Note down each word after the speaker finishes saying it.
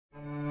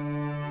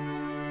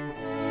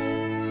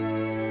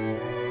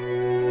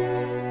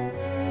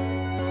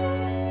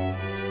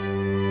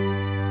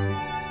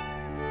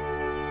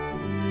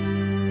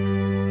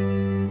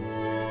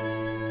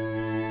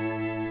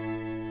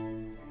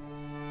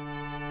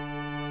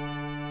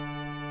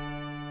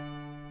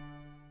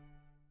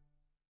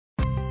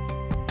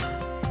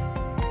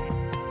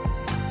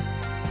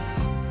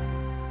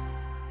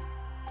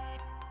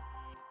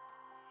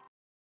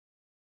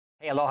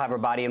Aloha,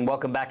 everybody, and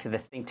welcome back to the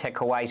ThinkTech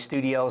Hawaii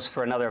studios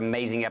for another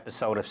amazing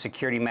episode of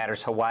Security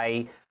Matters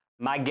Hawaii.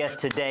 My guest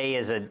today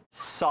is a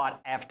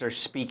sought-after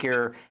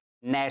speaker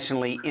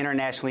nationally,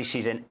 internationally.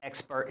 She's an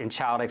expert in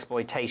child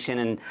exploitation,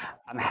 and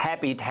I'm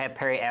happy to have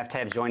Parry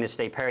Aftab join us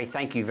today. Parry,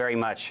 thank you very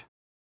much.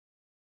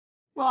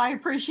 Well, I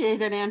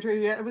appreciate it, Andrew.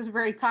 It was a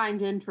very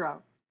kind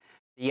intro.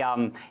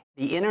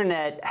 The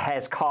internet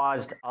has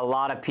caused a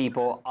lot of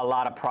people a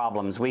lot of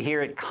problems. We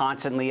hear it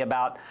constantly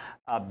about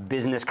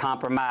business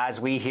compromise.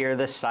 We hear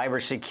the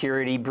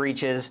cybersecurity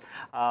breaches.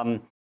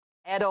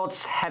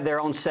 Adults have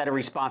their own set of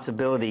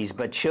responsibilities,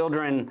 but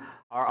children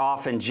are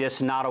often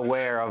just not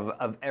aware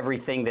of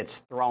everything that's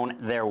thrown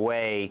their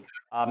way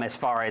as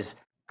far as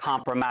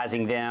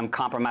compromising them,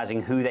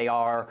 compromising who they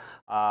are,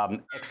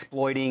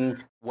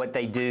 exploiting what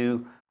they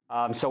do.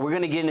 So we're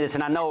going to get into this,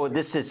 and I know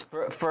this is,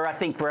 I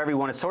think for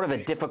everyone, it's sort of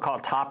a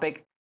difficult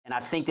topic, and I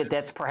think that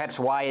that's perhaps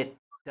why it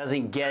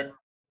doesn't get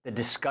the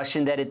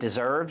discussion that it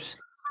deserves.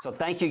 So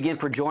thank you again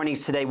for joining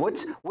us today.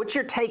 What's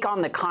your take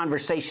on the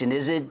conversation?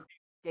 Is it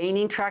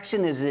gaining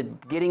traction? Is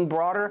it getting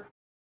broader?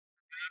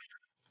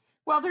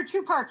 Well, there are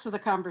two parts of the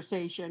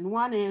conversation.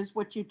 One is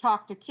what you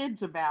talk to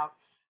kids about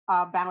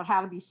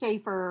how to be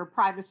safer,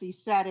 privacy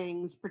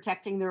settings,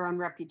 protecting their own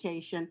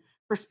reputation,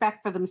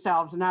 respect for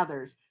themselves and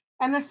others.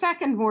 And the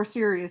second more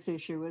serious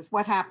issue is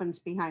what happens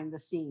behind the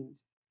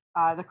scenes.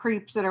 The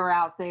creeps that are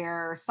out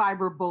there,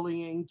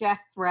 cyberbullying,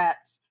 death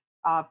threats,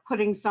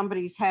 putting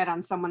somebody's head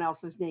on someone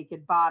else's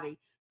naked body.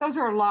 Those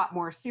are a lot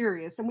more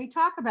serious. And we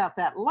talk about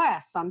that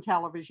less on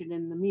television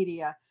and in the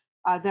media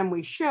than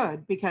we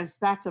should, because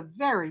that's a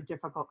very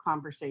difficult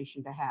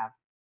conversation to have.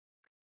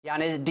 Yeah,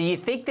 and do you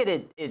think that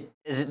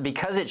is it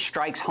because it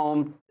strikes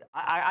home?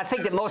 I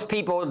think that most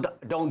people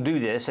don't do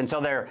this, and so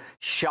they're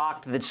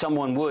shocked that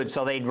someone would.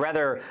 So they'd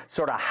rather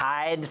sort of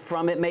hide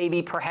from it,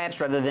 maybe,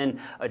 perhaps, rather than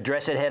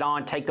address it head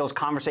on, take those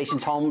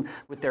conversations home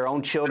with their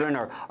own children,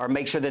 or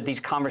make sure that these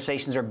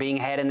conversations are being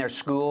had in their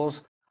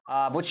schools.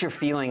 What's your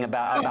feeling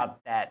about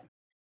that?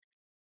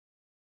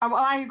 Well,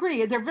 I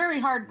agree. They're very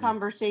hard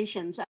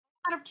conversations. A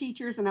lot of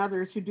teachers and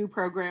others who do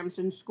programs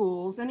in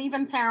schools, and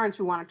even parents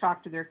who want to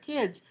talk to their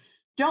kids,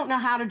 don't know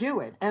how to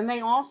do it. And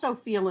they also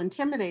feel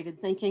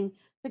intimidated, thinking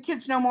the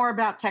kids know more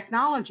about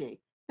technology.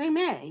 They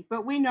may,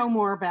 but we know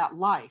more about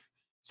life.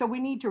 So we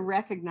need to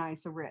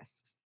recognize the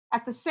risks.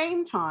 At the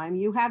same time,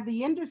 you have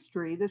the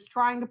industry that's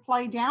trying to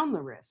play down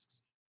the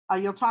risks.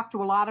 You'll talk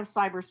to a lot of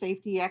cyber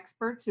safety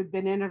experts who've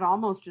been in it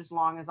almost as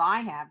long as I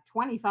have,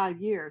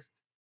 25 years.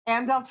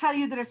 And they'll tell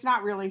you that it's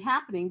not really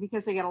happening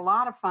because they get a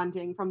lot of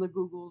funding from the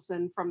Googles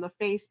and from the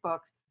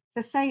Facebooks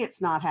to say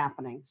it's not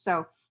happening.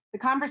 So the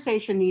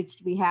conversation needs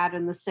to be had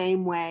in the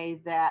same way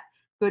that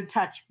good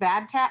touch,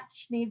 bad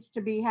touch needs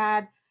to be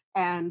had,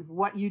 and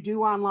what you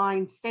do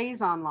online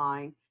stays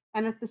online.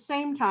 And at the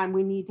same time,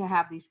 we need to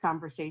have these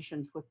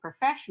conversations with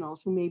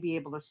professionals who may be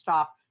able to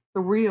stop the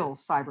real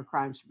cyber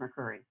crimes from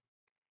occurring.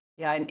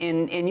 Yeah, and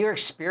in your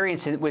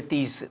experience with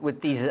these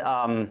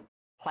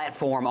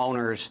platform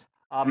owners,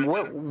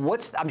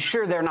 I'm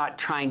sure they're not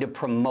trying to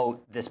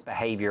promote this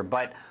behavior,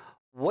 but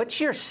what's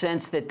your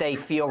sense that they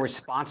feel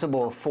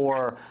responsible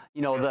for,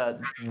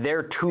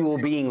 their tool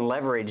being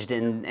leveraged,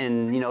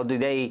 and do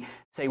they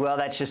say, well,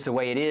 that's just the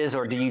way it is,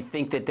 or do you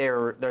think that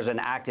there's an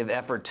active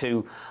effort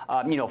to,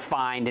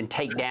 find and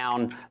take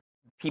down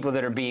people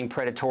that are being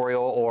predatory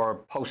or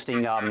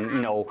posting,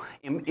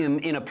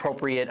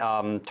 inappropriate,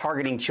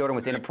 targeting children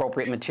with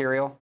inappropriate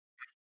material?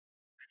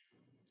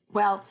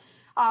 Well,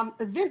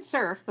 Vint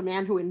Cerf, the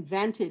man who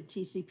invented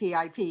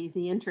TCP/IP,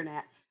 the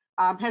internet,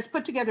 has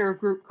put together a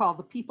group called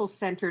the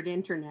People-Centered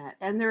Internet.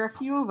 And there are a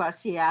few of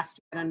us he asked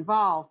to get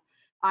involved.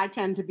 I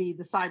tend to be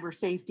the cyber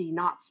safety,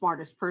 not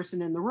smartest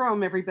person in the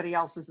room. Everybody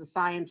else is a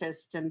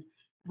scientist and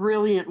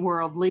brilliant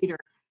world leader.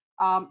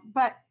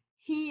 But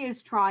he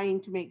is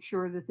trying to make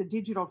sure that the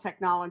digital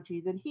technology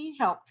that he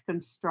helped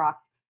construct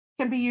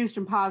can be used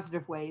in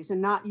positive ways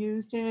and not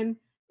used in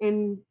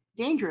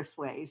dangerous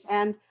ways.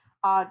 And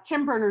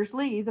Tim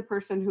Berners-Lee, the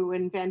person who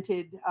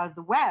invented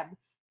the web,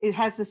 it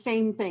has the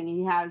same thing.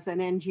 He has an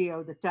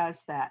NGO that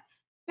does that.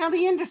 Now,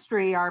 the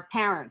industry are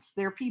parents,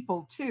 they're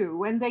people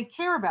too, and they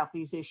care about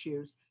these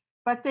issues,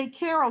 but they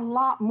care a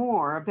lot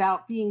more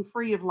about being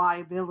free of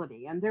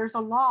liability. And there's a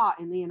law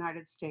in the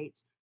United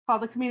States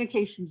called the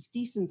Communications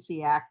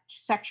Decency Act,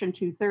 Section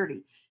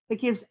 230, that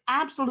gives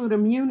absolute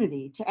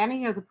immunity to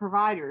any of the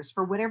providers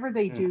for whatever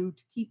they do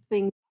to keep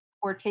things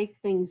or take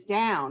things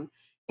down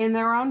in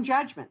their own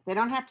judgment. They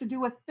don't have to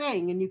do a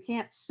thing, and you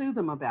can't sue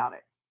them about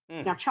it.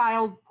 Now,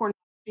 child pornography,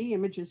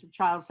 images of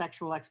child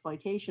sexual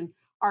exploitation,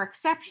 are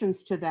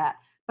exceptions to that.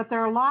 But there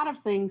are a lot of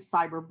things,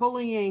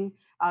 cyberbullying,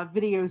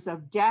 videos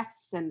of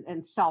deaths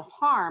and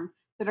self-harm,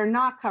 that are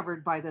not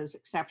covered by those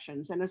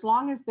exceptions. And as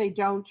long as they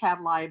don't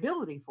have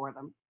liability for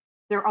them,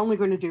 they're only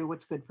going to do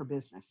what's good for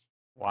business.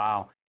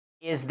 Wow.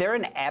 Is there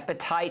an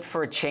appetite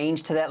for a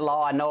change to that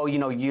law? I know,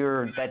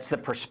 that's the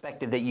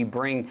perspective that you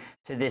bring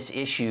to this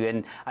issue.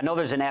 And I know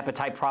there's an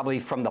appetite probably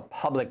from the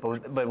public,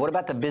 but what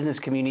about the business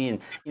community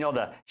and,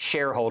 the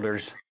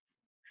shareholders?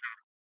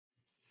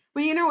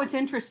 Well, you know, it's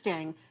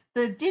interesting.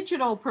 The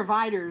digital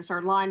providers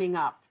are lining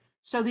up.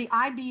 So the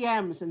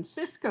IBMs and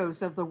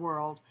Cisco's of the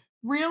world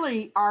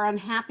really are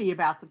unhappy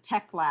about the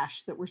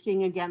techlash that we're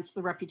seeing against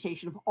the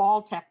reputation of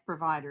all tech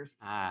providers.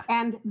 Ah,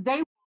 And they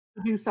want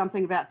to do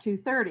something about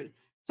 230.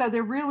 So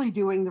they're really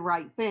doing the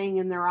right thing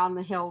and they're on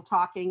the Hill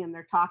talking and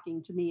they're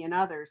talking to me and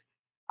others.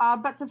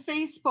 But the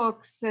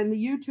Facebooks and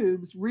the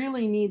YouTubes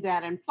really need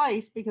that in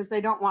place because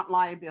they don't want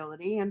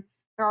liability and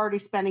they're already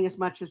spending as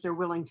much as they're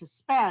willing to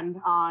spend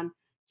on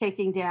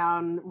taking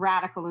down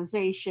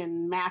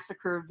radicalization,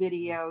 massacre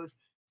videos,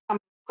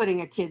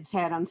 putting a kid's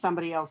head on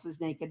somebody else's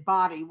naked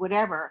body,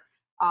 whatever.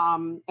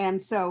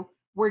 And so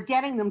we're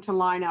getting them to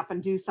line up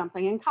and do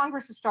something, and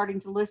Congress is starting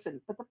to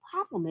listen. But the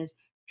problem is,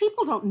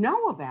 people don't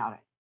know about it.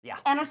 yeah.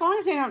 And as long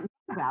as they don't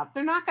know about it,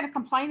 they're not going to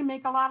complain and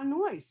make a lot of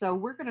noise. So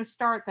we're going to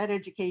start that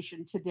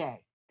education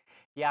today.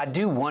 Yeah, I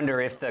do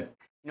wonder if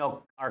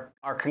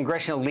our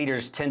congressional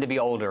leaders tend to be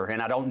older,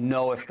 and I don't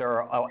know if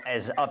they're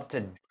as up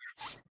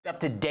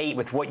to date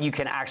with what you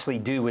can actually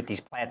do with these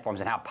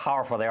platforms and how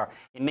powerful they are.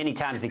 And many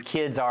times the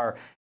kids are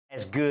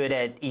as good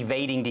at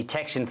evading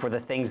detection for the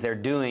things they're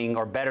doing,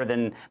 or better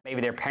than maybe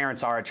their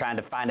parents are at trying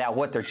to find out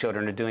what their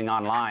children are doing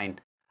online.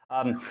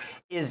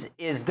 Is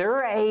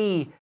there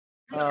a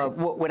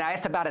when I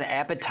asked about an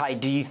appetite,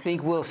 do you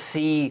think we'll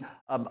see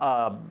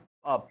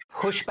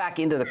pushback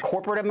into the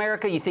corporate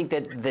America? You think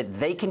that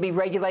they can be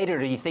regulated, or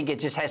do you think it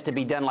just has to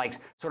be done like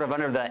sort of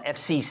under the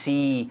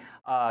FCC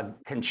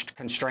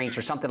constraints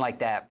or something like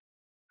that?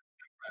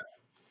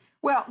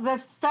 Well, the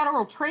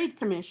Federal Trade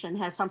Commission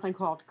has something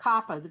called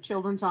COPPA, the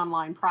Children's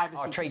Online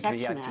Privacy Yeah,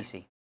 Protection Act.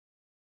 TC.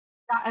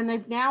 And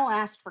they've now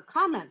asked for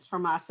comments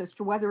from us as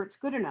to whether it's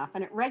good enough.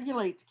 And it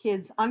regulates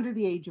kids under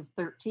the age of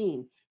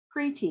 13,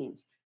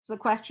 preteens. So the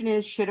question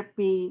is, should it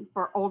be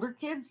for older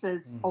kids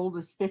as old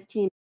as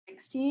 15,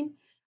 16?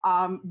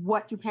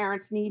 What do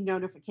parents need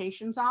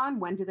notifications on?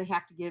 When do they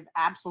have to give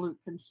absolute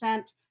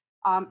consent?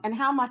 And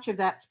how much of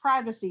that's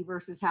privacy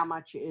versus how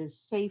much is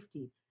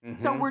safety?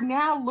 So we're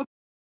now looking.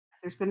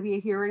 There's going to be a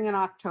hearing in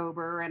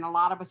October, and a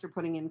lot of us are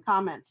putting in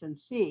comments and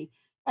see.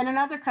 And in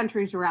other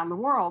countries around the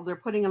world, they're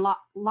putting a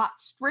lot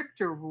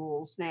stricter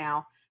rules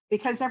now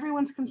because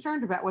everyone's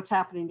concerned about what's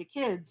happening to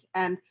kids,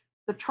 and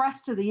the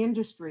trust of the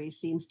industry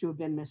seems to have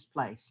been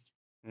misplaced.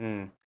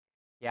 Mm.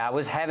 Yeah, I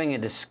was having a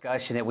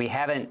discussion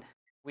that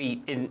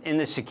in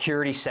the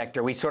security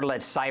sector, we sort of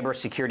let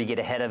cybersecurity get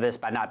ahead of us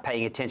by not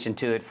paying attention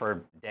to it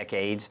for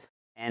decades.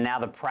 And now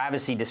the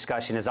privacy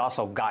discussion has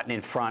also gotten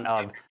in front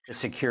of the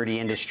security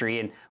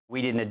industry, and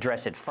we didn't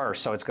address it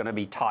first, so it's going to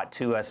be taught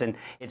to us. And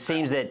it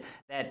seems that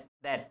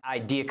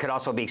idea could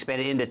also be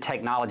expanded into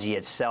technology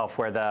itself,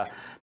 where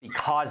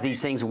because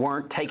these things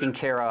weren't taken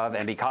care of,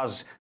 and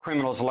because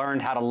criminals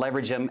learned how to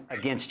leverage them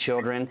against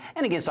children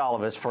and against all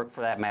of us, for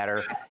that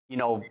matter,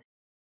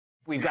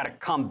 we've got to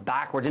come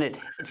backwards. And it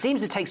seems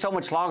to take so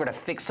much longer to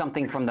fix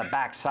something from the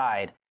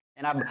backside.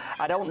 And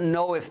I don't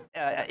know if,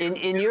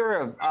 in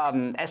your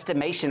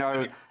estimation,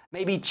 are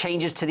maybe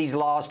changes to these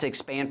laws to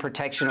expand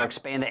protection or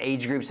expand the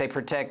age groups they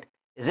protect,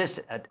 is this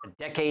a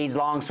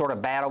decades-long sort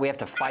of battle we have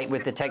to fight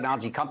with the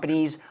technology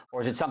companies,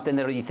 or is it something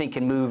that you think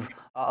can move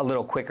a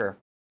little quicker?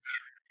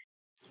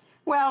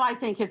 Well, I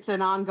think it's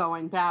an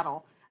ongoing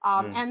battle.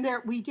 And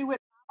we do it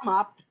bottom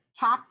up,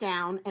 top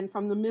down, and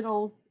from the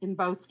middle in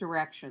both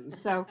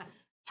directions. So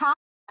top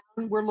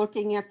down, we're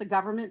looking at the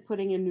government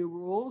putting in new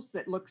rules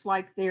that looks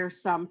like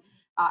there's some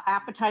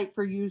appetite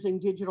for using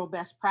digital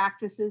best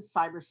practices,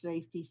 cyber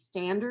safety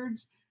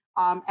standards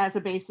as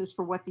a basis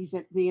for what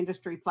the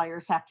industry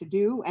players have to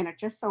do. And it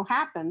just so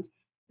happens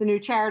the new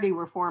charity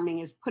we're forming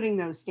is putting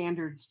those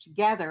standards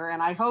together.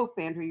 And I hope,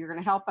 Andrew, you're going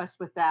to help us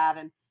with that.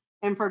 And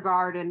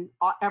InfraGard and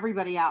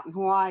everybody out in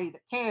Hawaii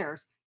that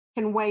cares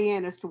can weigh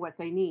in as to what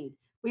they need.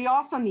 We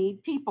also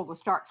need people to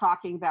start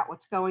talking about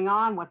what's going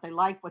on, what they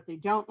like, what they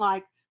don't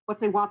like, what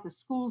they want the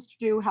schools to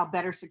do, how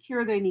better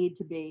secure they need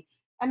to be.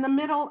 And the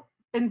middle,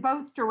 in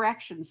both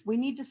directions, we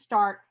need to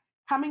start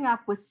coming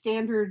up with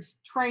standards,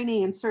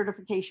 training, and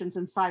certifications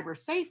in cyber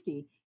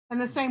safety in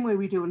the same way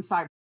we do in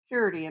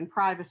cybersecurity and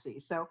privacy.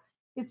 So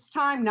it's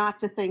time not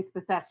to think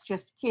that that's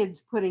just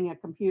kids putting a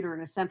computer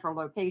in a central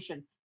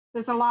location.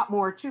 There's a lot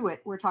more to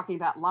it. We're talking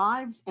about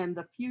lives and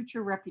the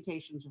future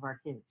reputations of our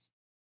kids.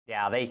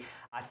 Yeah,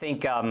 I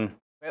think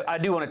I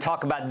do want to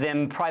talk about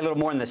them probably a little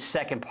more in the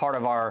second part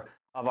of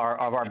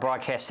our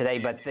broadcast today.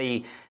 But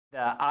the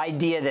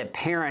idea that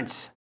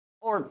parents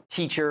or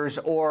teachers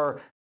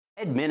or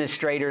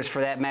administrators,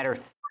 for that matter,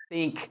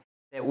 think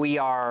that we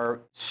are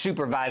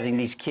supervising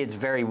these kids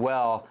very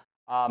well.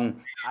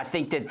 I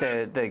think that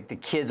the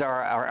kids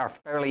are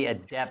fairly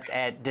adept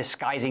at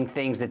disguising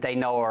things that they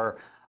know are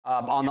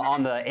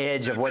on the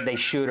edge of what they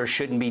should or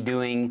shouldn't be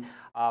doing.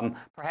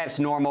 Perhaps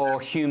normal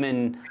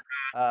human,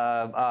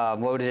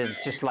 what is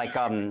it, just like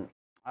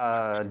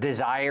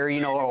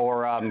desire,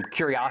 or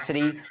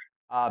curiosity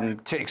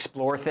to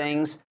explore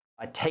things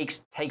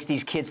takes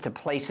these kids to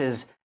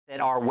places that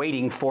are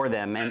waiting for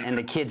them, and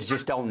the kids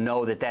just don't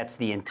know that that's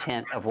the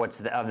intent of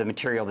of the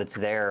material that's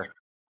there.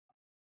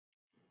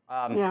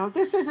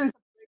 This isn't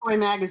toy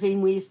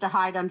magazine we used to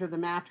hide under the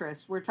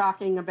mattress. We're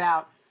talking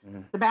about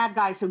the bad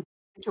guys who get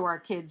into our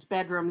kids'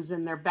 bedrooms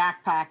and their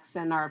backpacks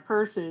and our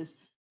purses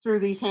through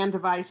these hand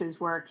devices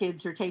where our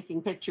kids are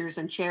taking pictures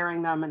and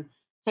sharing them and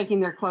taking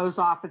their clothes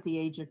off at the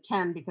age of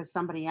 10 because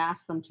somebody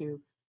asked them to.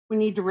 We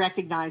need to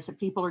recognize that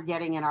people are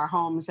getting in our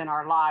homes and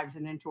our lives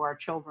and into our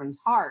children's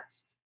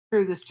hearts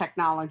through this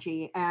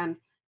technology. And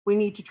we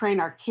need to train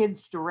our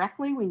kids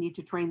directly. We need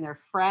to train their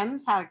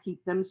friends how to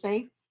keep them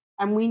safe.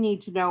 And we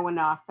need to know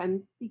enough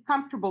and be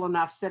comfortable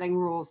enough setting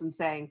rules and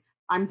saying,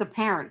 I'm the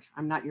parent,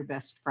 I'm not your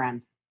best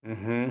friend.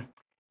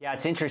 Yeah,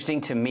 it's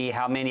interesting to me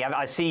how many,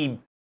 I see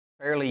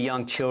fairly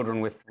young children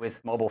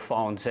with mobile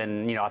phones,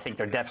 and I think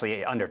they're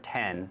definitely under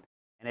 10.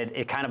 And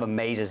it kind of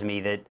amazes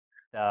me that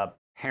the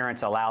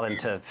parents allow them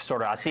to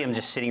sort of, I see them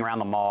just sitting around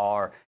the mall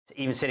or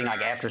even sitting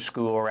like after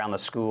school around the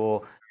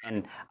school.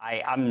 And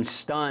I'm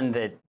stunned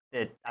that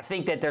I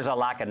think that there's a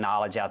lack of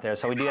knowledge out there.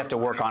 So we do have to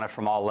work on it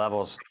from all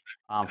levels,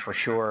 for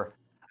sure.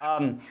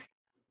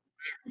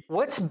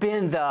 What's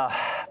been the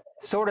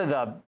sort of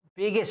the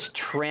biggest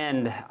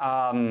trend?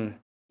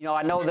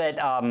 I know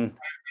that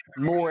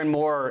more and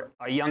more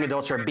young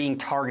adults are being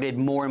targeted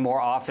more and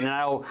more often. And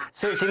I know,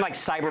 so it seemed like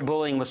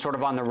cyberbullying was sort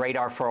of on the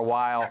radar for a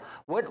while.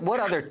 What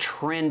other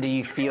trend do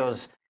you feel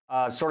is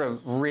sort of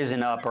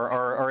risen up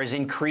or is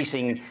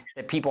increasing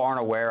that people aren't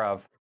aware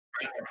of?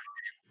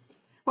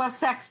 Well,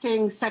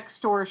 sexting,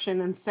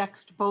 sextortion, and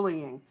sext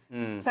bullying.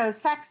 So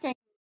sexting,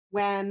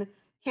 when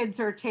kids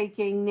are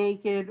taking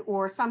naked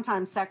or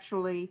sometimes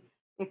sexually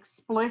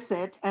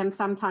explicit and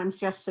sometimes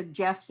just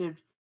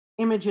suggestive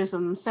images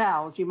of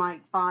themselves. You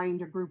might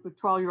find a group of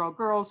 12-year-old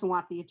girls who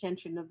want the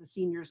attention of the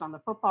seniors on the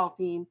football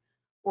team,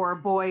 or a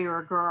boy or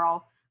a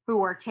girl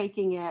who are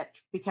taking it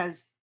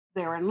because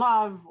they're in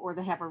love or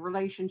they have a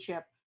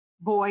relationship.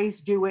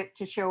 Boys do it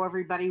to show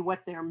everybody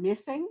what they're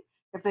missing.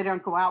 If they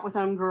don't go out with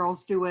them,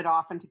 girls do it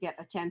often to get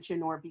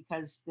attention or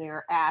because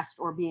they're asked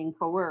or being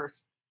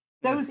coerced.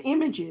 Those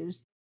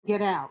images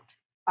get out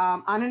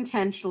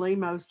unintentionally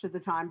most of the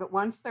time, but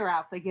once they're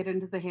out, they get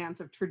into the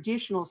hands of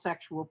traditional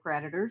sexual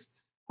predators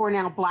who are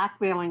now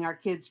blackmailing our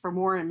kids for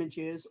more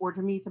images or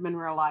to meet them in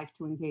real life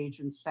to engage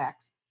in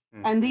sex.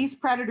 And these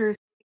predators,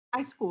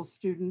 high school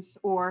students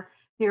or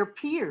their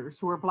peers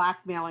who are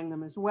blackmailing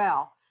them as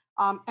well.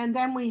 And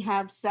then we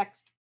have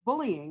sex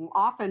bullying,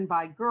 often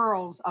by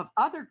girls of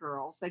other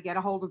girls. They get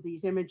a hold of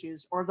these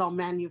images or they'll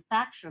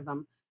manufacture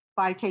them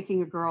by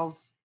taking a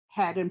girl's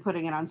head and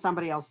putting it on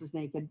somebody else's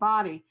naked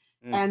body.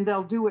 And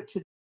they'll do it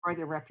to destroy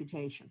their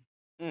reputation.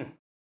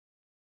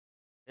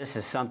 This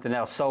is something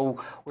else.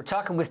 So we're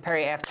talking with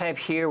Parry Aftab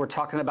here. We're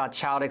talking about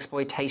child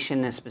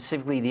exploitation and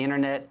specifically the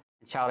internet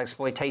and child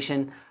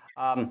exploitation.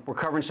 We're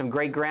covering some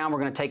great ground. We're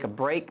going to take a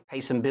break, pay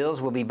some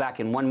bills. We'll be back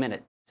in 1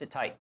 minute. Sit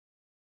tight.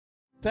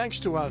 Thanks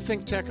to our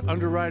ThinkTech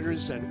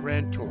underwriters and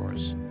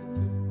grantors,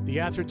 the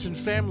Atherton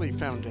Family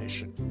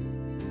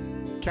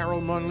Foundation,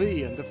 Carol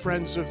Munley and the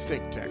Friends of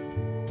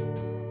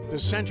ThinkTech, the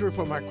Center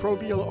for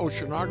Microbial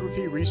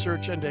Oceanography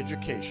Research and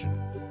Education,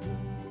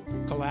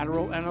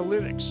 Collateral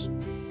Analytics,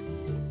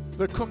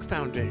 the Cook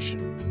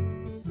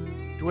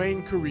Foundation,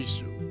 Dwayne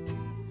Kurisu,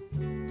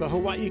 the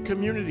Hawaii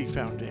Community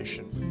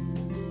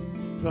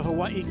Foundation, the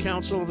Hawaii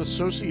Council of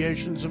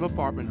Associations of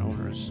Apartment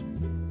Owners,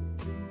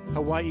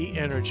 Hawaii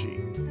Energy,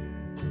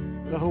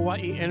 the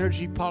Hawaii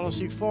Energy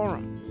Policy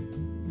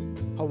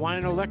Forum,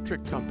 Hawaiian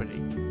Electric Company,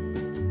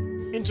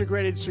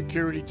 Integrated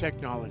Security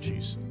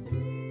Technologies,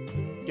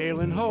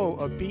 Galen Ho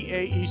of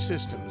BAE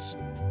Systems,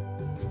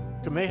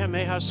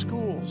 Kamehameha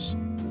Schools,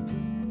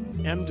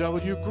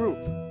 MW Group,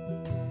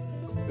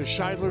 the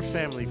Scheidler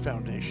Family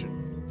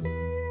Foundation,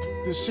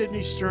 the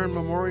Sidney Stern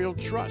Memorial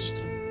Trust,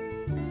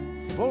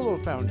 Volo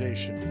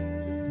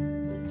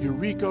Foundation,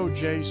 Yuriko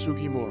J.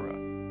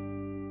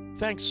 Sugimura.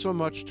 Thanks so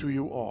much to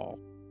you all.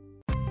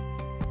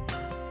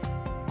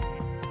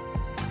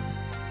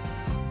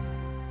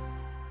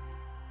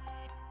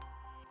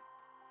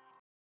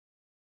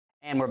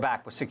 And we're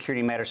back with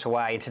Security Matters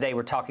Hawaii. Today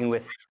we're talking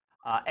with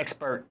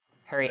expert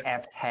Parry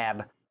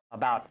Aftab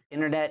about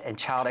internet and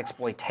child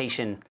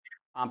exploitation.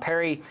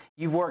 Parry,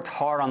 you've worked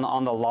hard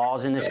on the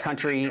laws in this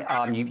country.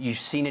 You've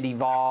seen it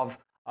evolve.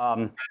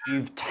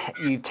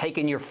 You've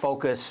taken your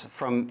focus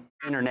from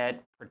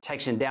internet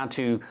protection down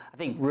to, I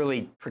think,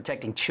 really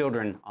protecting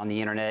children on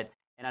the internet.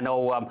 And I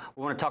know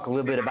we want to talk a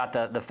little bit about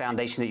the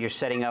foundation that you're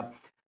setting up.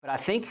 But I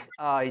think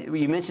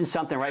you mentioned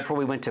something right before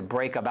we went to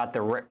break about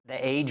the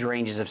age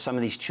ranges of some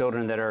of these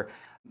children that are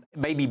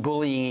maybe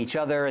bullying each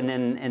other, and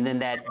then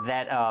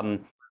that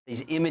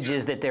these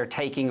images that they're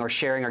taking or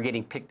sharing are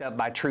getting picked up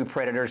by true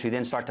predators who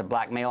then start to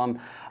blackmail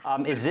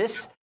them. Is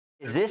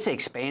this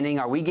expanding?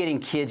 Are we getting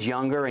kids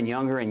younger and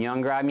younger and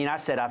younger? I mean,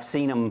 I've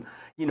seen them,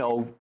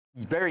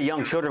 very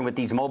young children with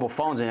these mobile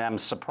phones, and I'm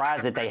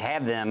surprised that they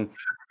have them.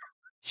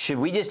 Should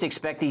we just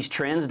expect these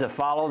trends to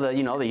follow the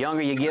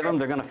younger you give them,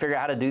 they're going to figure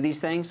out how to do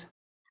these things?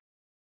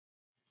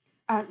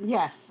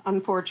 Yes,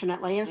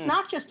 unfortunately. It's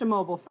not just a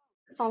mobile phone.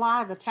 It's a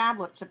lot of the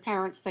tablets that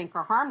parents think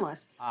are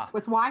harmless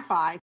with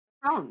Wi-Fi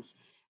phones.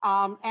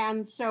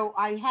 And so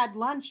I had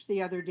lunch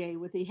the other day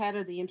with the head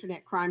of the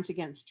Internet Crimes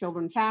Against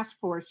Children Task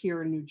Force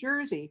here in New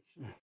Jersey.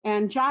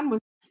 And John was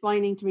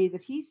explaining to me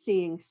that he's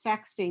seeing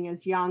sexting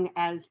as young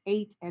as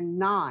 8 and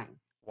 9.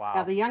 Now,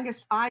 Wow. the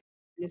youngest I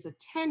know is a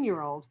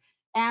 10-year-old.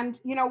 And,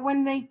 you know,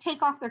 when they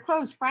take off their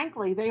clothes,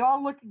 frankly, they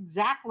all look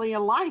exactly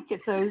alike at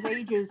those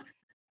ages,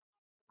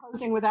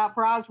 posing without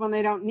bras when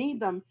they don't need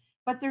them.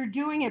 But they're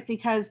doing it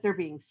because they're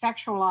being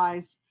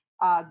sexualized.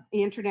 The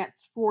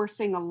internet's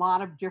forcing a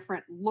lot of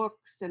different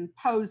looks and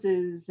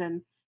poses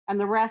and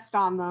the rest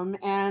on them,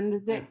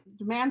 and the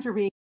demands are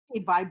being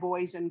made by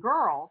boys and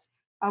girls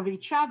of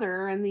each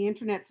other. And the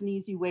internet's an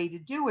easy way to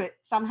do it.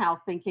 Somehow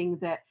thinking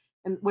that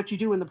and what you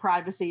do in the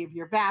privacy of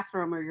your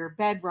bathroom or your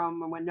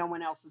bedroom, and when no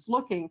one else is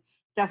looking,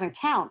 doesn't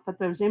count. But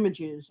those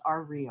images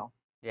are real.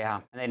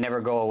 Yeah, and they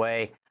never go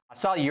away. I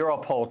saw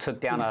Europol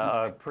took down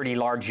a pretty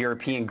large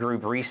European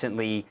group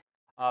recently.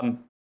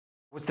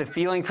 What's the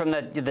feeling from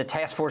the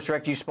task force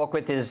director you spoke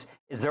with? Is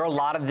there a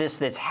lot of this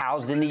that's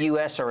housed in the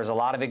U.S., or is a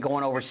lot of it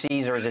going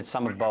overseas, or is it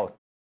some of both?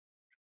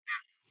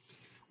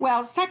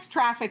 Well, sex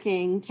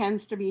trafficking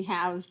tends to be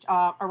housed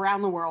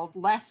around the world,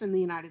 less in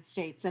the United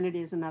States than it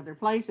is in other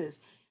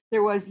places.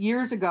 There was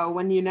years ago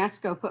when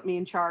UNESCO put me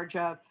in charge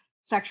of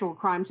sexual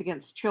crimes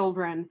against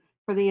children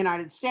for the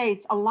United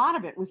States. A lot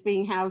of it was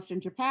being housed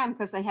in Japan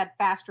because they had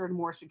faster and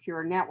more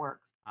secure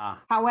networks.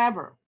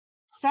 However,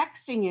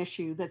 sexting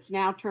issue that's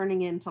now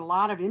turning into a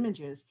lot of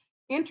images.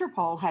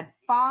 Interpol had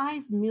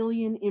 5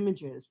 million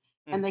images,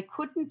 and they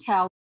couldn't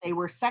tell if they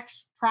were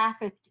sex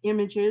trafficked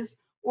images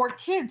or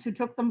kids who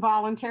took them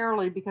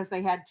voluntarily because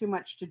they had too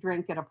much to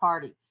drink at a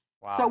party.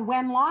 Wow. So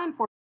when law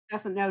enforcement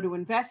doesn't know to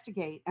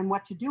investigate and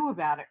what to do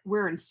about it,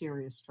 we're in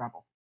serious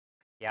trouble.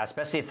 Yeah,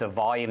 especially if the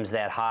volume's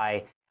that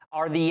high.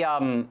 Are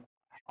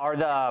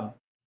the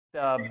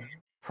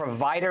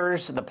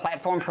providers, the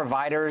platform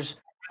providers,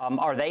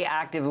 are they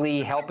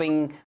actively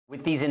helping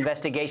with these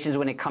investigations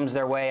when it comes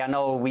their way? I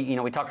know we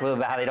talked a little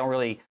about how they don't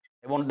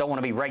want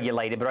to be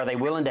regulated, but are they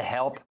willing to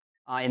help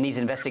in these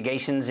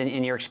investigations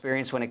in your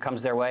experience when it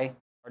comes their way?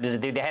 Or do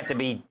they have to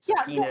be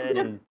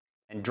subpoenaed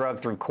and drugged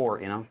through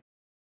court, you know?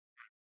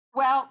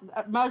 Well,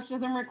 most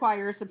of them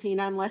require a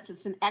subpoena unless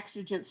it's an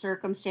exigent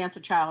circumstance, a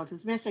child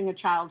who's missing, a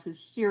child who's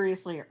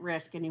seriously at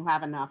risk, and you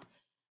have enough.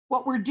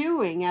 What we're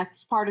doing as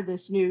part of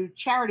this new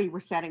charity we're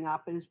setting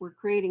up is we're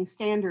creating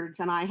standards,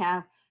 and I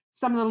have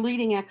some of the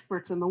leading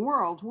experts in the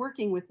world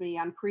working with me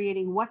on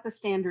creating what the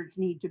standards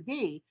need to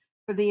be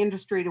for the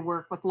industry to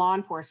work with law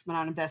enforcement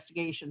on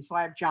investigations. So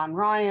I have John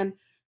Ryan,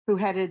 who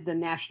headed the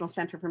National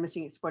Center for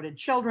Missing and Exploited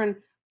Children,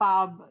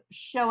 Bob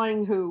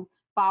Schilling, who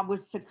Bob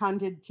was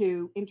seconded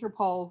to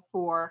Interpol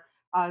for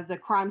the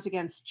crimes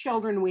against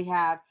children. We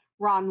have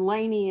Ron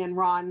Laney, and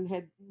Ron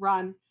had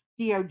run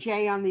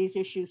DOJ on these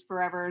issues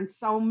forever, and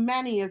so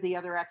many of the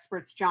other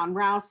experts, John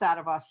Rouse out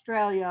of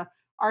Australia,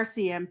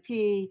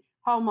 RCMP,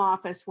 Home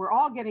Office, we're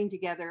all getting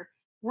together.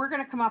 We're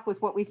going to come up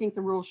with what we think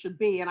the rules should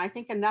be, and I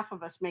think enough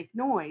of us make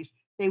noise,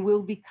 they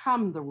will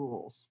become the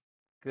rules.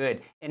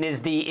 Good. And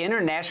is the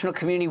international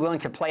community willing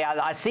to play out?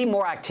 I see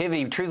more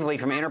activity, truthfully,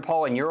 from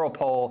Interpol and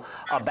Europol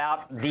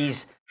about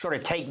these sort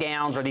of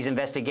takedowns or these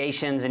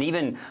investigations, and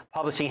even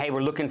publishing, hey,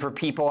 we're looking for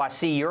people. I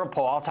see Europol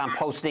all the time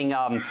posting,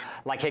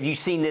 like, have you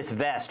seen this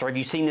vest? Or have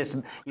you seen this,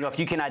 if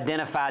you can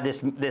identify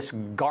this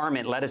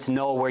garment, let us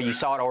know where you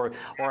saw it,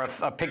 or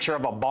a picture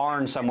of a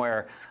barn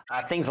somewhere,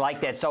 things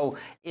like that. So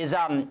it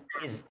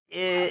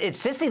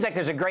just seems like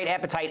there's a great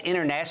appetite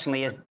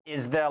internationally.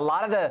 Is a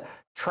lot of the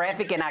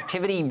traffic and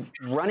activity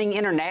running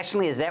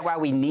internationally? Is that why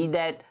we need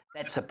that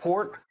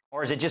support?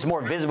 Or is it just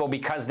more visible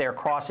because they're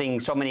crossing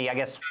so many, I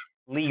guess,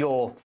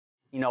 legal,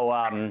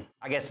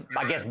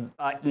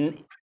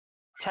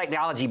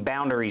 technology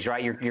boundaries,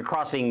 right? You're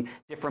crossing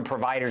different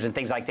providers and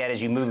things like that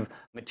as you move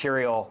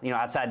material,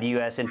 outside the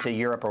U.S. into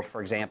Europe, or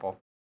for example.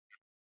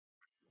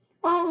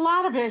 Well, a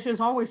lot of it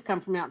has always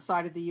come from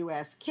outside of the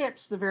U.S.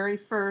 KIPS, the very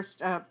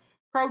first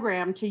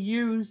program to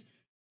use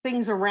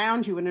things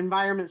around you and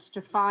environments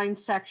to find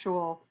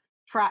sexually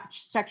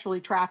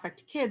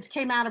trafficked kids,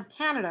 came out of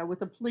Canada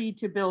with a plea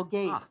to Bill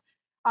Gates.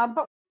 But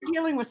we're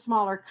dealing with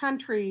smaller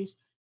countries.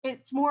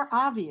 It's more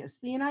obvious.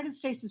 The United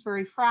States is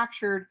very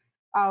fractured.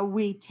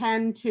 We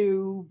tend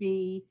to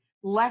be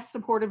less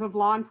supportive of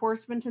law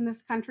enforcement in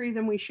this country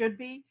than we should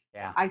be.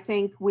 Yeah. I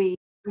think we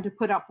to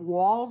put up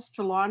walls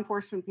to law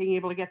enforcement being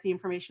able to get the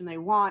information they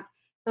want.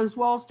 Those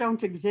walls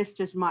don't exist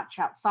as much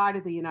outside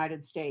of the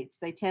United States.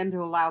 They tend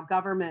to allow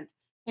government,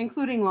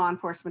 including law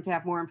enforcement, to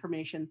have more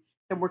information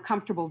than we're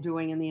comfortable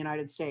doing in the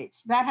United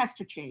States. That has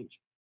to change.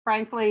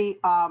 Frankly,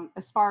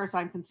 as far as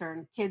I'm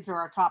concerned, kids are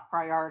our top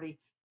priority.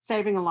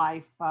 Saving a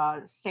life,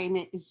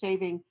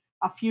 saving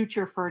a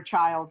future for a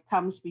child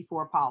comes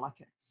before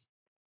politics.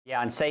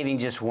 Yeah, and saving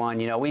just one.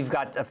 We've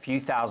got a few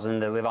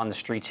thousand that live on the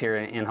streets here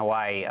in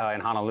Hawaii,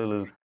 in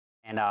Honolulu,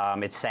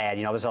 and it's sad.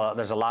 There's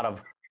a lot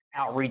of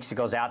outreach that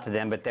goes out to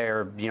them, but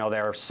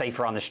they're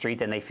safer on the street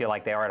than they feel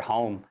like they are at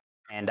home,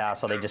 and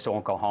so they just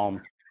won't go home.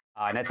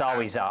 And that's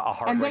always a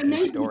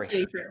heartbreaking story. Be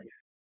safer.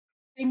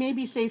 They may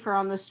be safer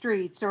on the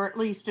streets, or at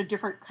least a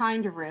different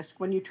kind of risk.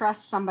 When you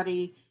trust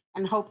somebody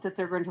and hope that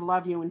they're going to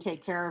love you and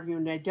take care of you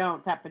and they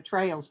don't, that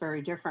betrayal is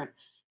very different.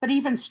 But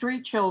even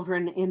street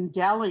children in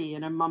Delhi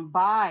and in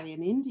Mumbai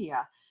in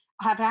India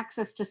have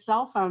access to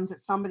cell phones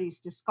that somebody's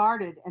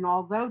discarded. And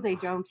although they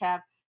don't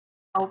have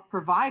health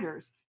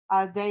providers,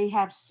 they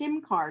have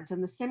SIM cards,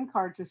 and the SIM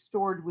cards are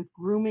stored with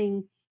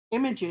grooming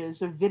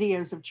images of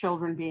videos of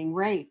children being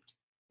raped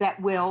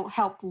that will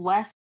help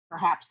lessen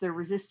perhaps their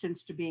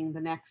resistance to being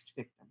the next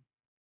victim.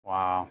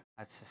 Wow,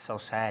 that's so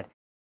sad.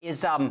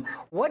 Is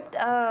what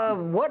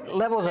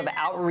levels of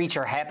outreach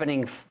are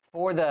happening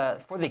for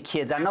the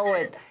kids? I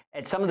know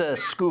at some of the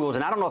schools,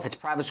 and I don't know if it's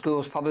private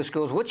schools, public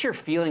schools. What's your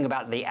feeling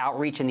about the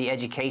outreach and the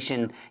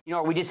education? You know,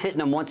 are we just hitting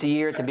them once a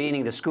year at the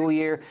beginning of the school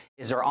year?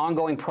 Is there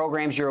ongoing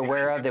programs you're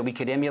aware of that we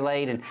could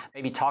emulate and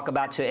maybe talk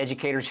about to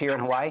educators here in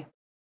Hawaii?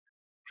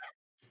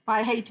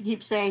 I hate to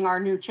keep saying our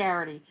new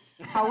charity.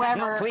 No,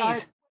 However,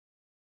 please.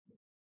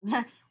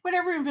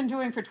 whatever we've been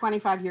doing for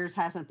 25 years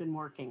hasn't been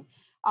working.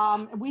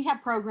 We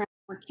have programs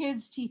where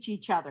kids teach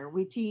each other.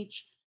 We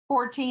teach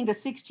 14 to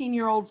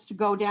 16-year-olds to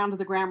go down to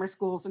the grammar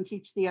schools and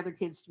teach the other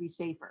kids to be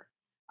safer.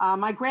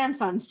 My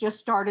grandsons just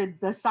started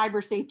the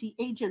Cyber Safety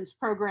Agents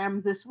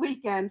program this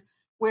weekend,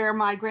 where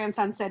my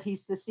grandson said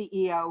he's the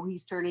CEO.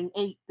 He's turning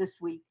 8 this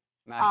week.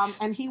 Nice.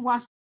 And he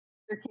wants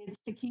their kids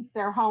to keep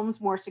their homes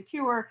more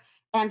secure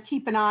and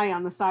keep an eye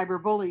on the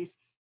cyber bullies.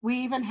 We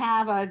even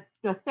have a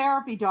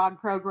therapy dog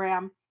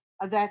program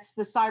that's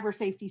the Cyber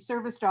Safety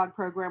Service Dog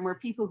program, where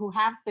people who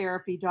have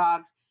therapy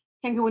dogs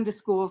can go into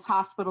schools,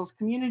 hospitals,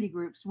 community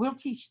groups. We'll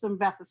teach them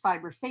about the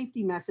cyber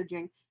safety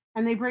messaging,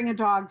 and they bring a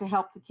dog to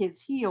help the kids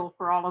heal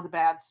for all of the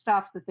bad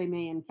stuff that they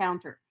may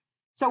encounter.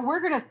 So we're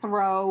going to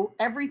throw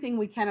everything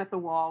we can at the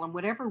wall, and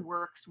whatever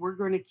works, we're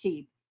going to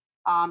keep.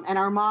 And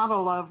our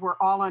model of we're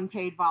all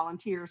unpaid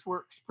volunteers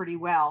works pretty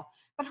well.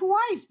 But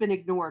Hawaii's been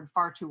ignored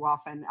far too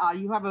often.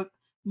 You have a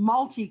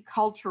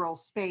multicultural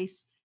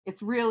space.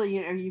 It's really,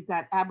 you've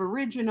got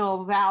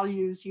Aboriginal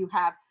values, you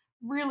have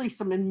really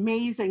some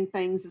amazing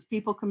things as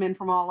people come in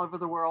from all over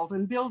the world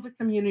and build a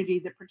community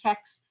that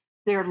protects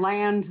their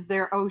land,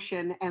 their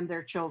ocean, and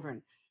their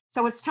children.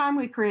 So it's time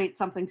we create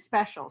something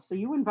special. So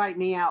you invite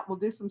me out, we'll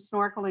do some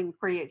snorkeling,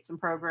 create some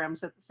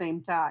programs at the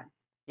same time.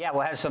 Yeah,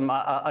 we'll have some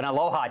an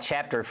Aloha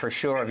chapter for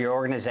sure of your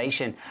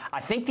organization. I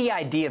think the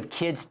idea of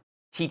kids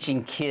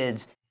teaching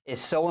kids is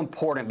so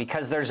important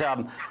because there's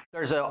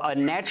a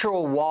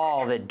natural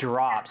wall that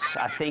drops,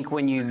 I think,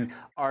 when you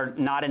are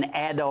not an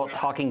adult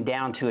talking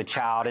down to a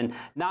child. And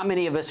not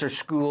many of us are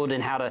schooled in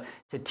how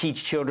to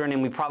teach children,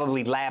 and we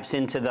probably lapse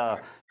into the,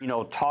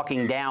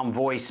 talking down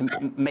voice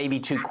maybe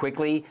too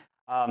quickly.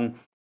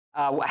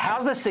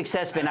 How's the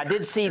success been? I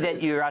did see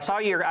that I saw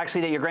that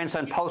your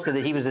grandson posted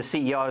that he was the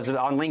CEO. I was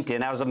on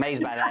LinkedIn. I was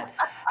amazed by that.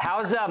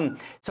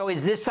 So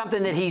is this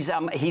something that he's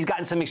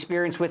gotten some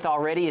experience with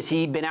already? Has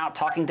he been out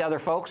talking to other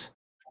folks?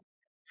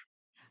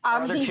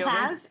 He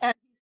has, and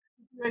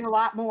he's doing a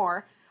lot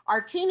more.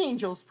 Our Teen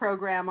Angels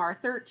program are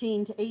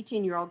 13 to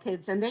 18-year-old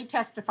kids, and they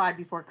testify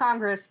before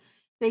Congress.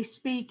 They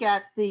speak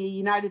at the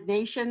United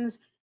Nations.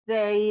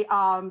 They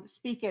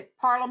speak at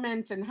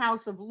Parliament and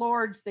House of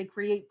Lords. They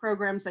create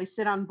programs. They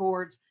sit on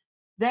boards.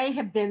 They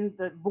have been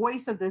the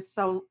voice of this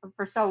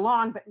for so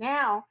long. But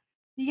now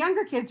the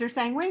younger kids are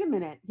saying, wait a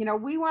minute,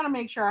 we want to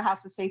make sure our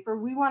house is safer.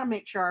 We want to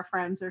make sure our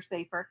friends are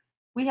safer.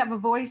 We have a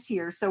voice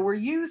here. So we're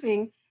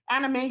using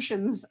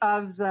animations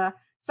of the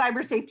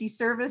Cyber Safety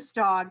Service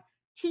Dog,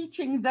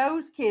 teaching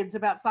those kids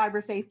about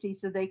cyber safety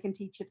so they can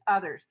teach it to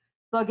others.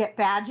 They'll get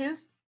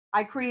badges.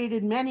 I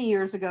created many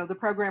years ago the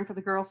program for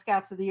the Girl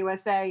Scouts of the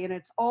USA, and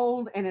it's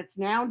old and it's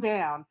now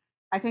down.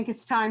 I think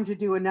it's time to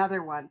do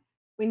another one.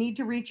 We need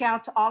to reach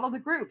out to all of the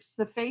groups,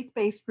 the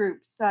faith-based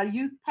groups,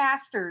 youth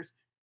pastors,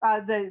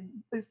 the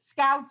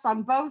scouts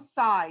on both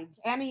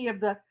sides, any of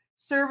the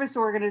service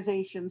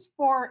organizations,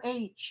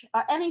 4-H,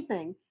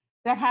 anything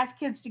that has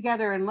kids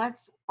together, and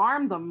let's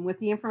arm them with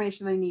the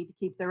information they need to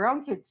keep their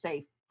own kids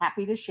safe.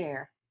 Happy to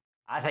share.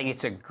 I think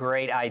it's a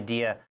great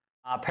idea.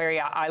 Parry,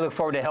 I look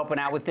forward to helping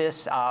out with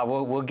this.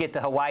 We'll get the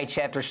Hawaii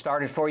chapter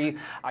started for you.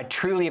 I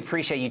truly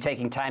appreciate you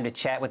taking time to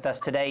chat with us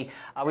today.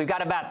 We've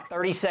got about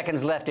 30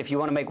 seconds left if you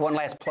want to make one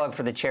last plug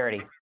for the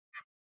charity.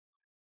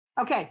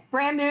 Okay,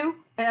 brand new.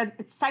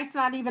 Site's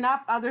not even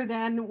up other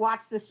than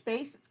watch this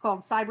space. It's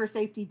called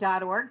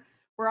cybersafety.org.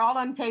 We're all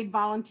unpaid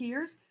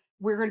volunteers.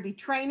 We're going to be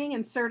training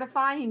and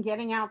certifying and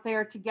getting out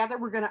there together.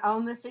 We're going to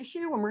own this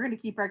issue, and we're going to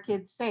keep our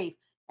kids safe.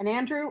 And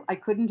Andrew, I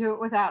couldn't do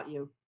it without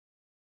you.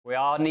 We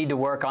all need to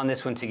work on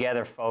this one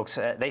together, folks.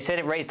 They said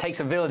it takes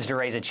a village to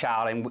raise a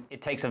child, and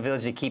it takes a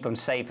village to keep them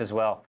safe as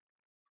well.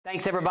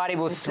 Thanks, everybody.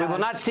 We will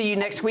not see you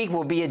next week.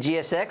 We'll be at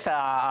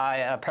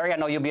GSX. Parry, I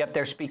know you'll be up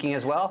there speaking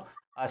as well.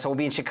 So we'll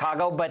be in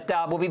Chicago, but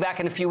we'll be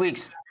back in a few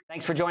weeks.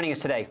 Thanks for joining us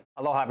today.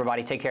 Aloha,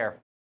 everybody. Take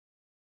care.